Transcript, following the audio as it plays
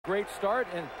great start,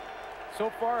 and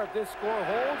so far, if this score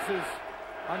holds, is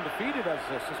undefeated as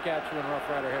the Saskatchewan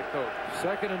Roughrider head coach.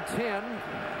 2nd and 10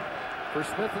 for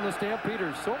Smith and the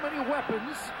Stampeders. So many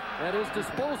weapons at his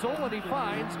disposal, and he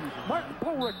finds Mark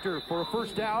Boerichter for a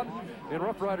first down in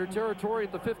Roughrider territory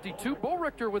at the 52.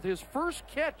 Boerichter with his first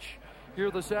catch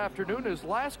here this afternoon. His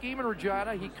last game in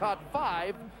Regina, he caught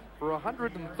 5 for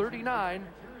 139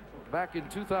 back in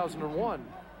 2001.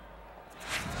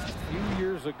 A few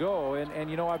years ago, and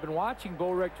you know, I've been watching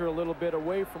Boerichter a little bit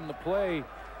away from the play.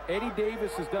 Eddie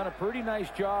Davis has done a pretty nice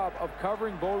job of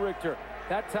covering Boerichter.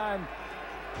 That time,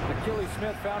 Achilles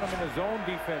Smith found him in his own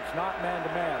defense, not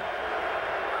man-to-man.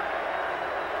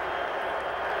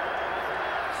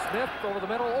 Smith over the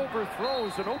middle,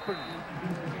 overthrows an open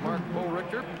Mark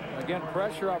Boerichter. Again,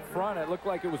 pressure up front. It looked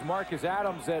like it was Marcus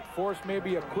Adams that forced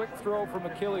maybe a quick throw from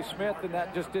Achilles Smith, and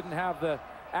that just didn't have the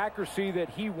accuracy that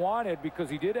he wanted, because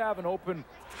he did have an open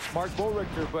Mark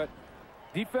Boerichter. But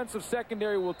defensive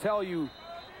secondary will tell you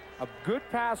a good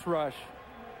pass rush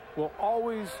will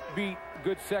always beat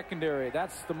good secondary.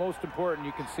 That's the most important.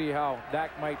 You can see how that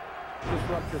might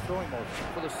disrupt your throwing motion.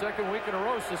 For the second week in a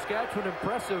row, Saskatchewan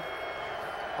impressive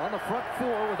on the front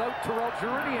four without Terrell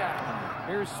Jeriniak.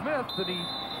 Here's Smith, and he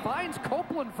finds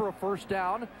Copeland for a first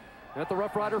down at the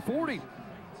Roughrider 40.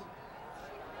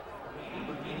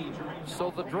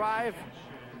 So the drive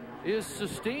is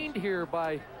sustained here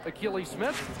by Achilles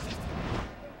Smith.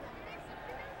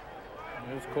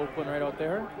 There's Copeland right out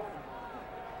there.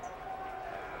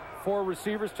 4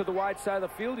 receivers to the wide side of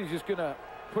the field. He's just going to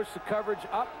push the coverage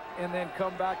up and then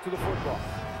come back to the football.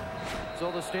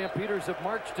 So the Stampeders have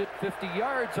marched it 50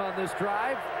 yards on this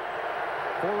drive.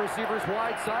 4 receivers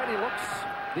wide side. He looks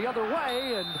the other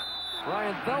way, and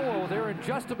Ryan Thello there in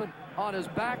adjustment on his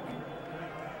back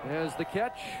as the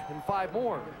catch, and 5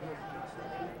 more.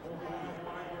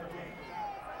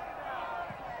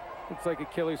 Looks like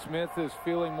Achilles Smith is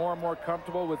feeling more and more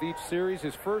comfortable with each series.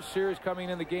 His first series coming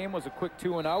in the game was a quick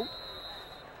 2 and out.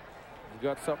 He's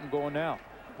got something going now.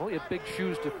 Well, he had big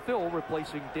shoes to fill,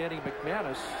 replacing Danny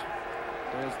McManus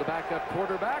as the backup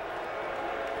quarterback.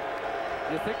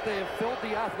 You think they have filled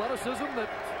the athleticism that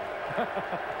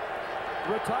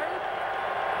retired?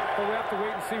 But we have to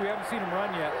wait and see. We haven't seen him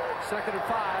run yet. 2nd and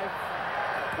 5.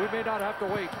 We may not have to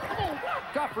wait.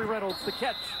 Godfrey Reynolds the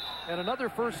catch, and another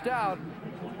first down.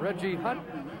 Reggie Hunt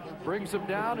brings him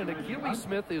down, and Achilles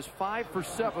Smith is 5 for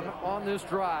 7 on this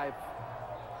drive.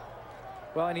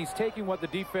 Well, and he's taking what the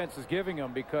defense is giving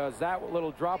him, because that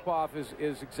little drop-off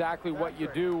is exactly what you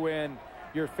do when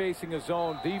you're facing a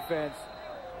zone defense.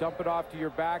 Dump it off to your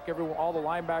back. All the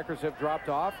linebackers have dropped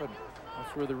off, and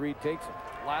that's where the read takes him.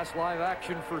 Last live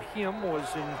action for him was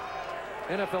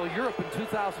in NFL Europe in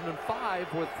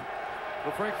 2005 with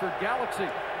the Frankfurt Galaxy.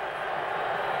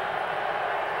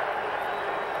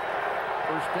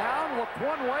 First down, looked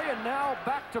one way, and now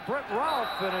back to Brett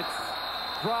Ralph, and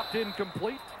it's dropped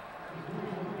incomplete.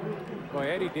 Boy,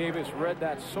 Eddie Davis read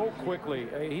that so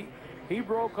quickly. He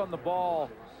broke on the ball,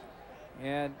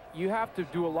 and you have to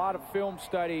do a lot of film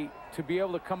study to be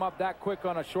able to come up that quick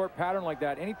on a short pattern like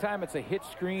that. Anytime it's a hitch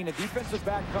screen, a defensive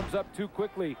back comes up too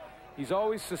quickly, he's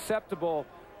always susceptible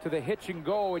to the hitch and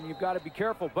go, and you've got to be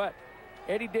careful. But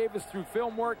Eddie Davis, through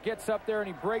film work, gets up there and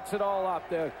he breaks it all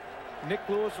up. Nick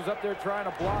Lewis was up there trying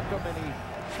to block him, and he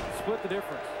split the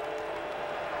difference.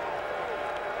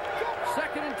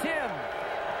 2nd and 10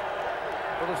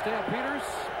 for the Stampeders.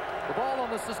 The ball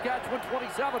on the Saskatchewan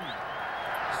 27.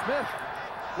 Smith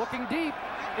looking deep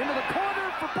into the corner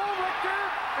for Boerichter,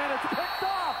 and it's picked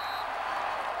off.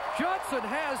 Johnson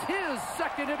has his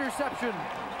 2nd interception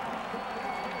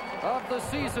of the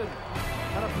season,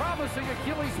 and a promising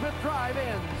Achilles Smith drive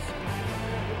ends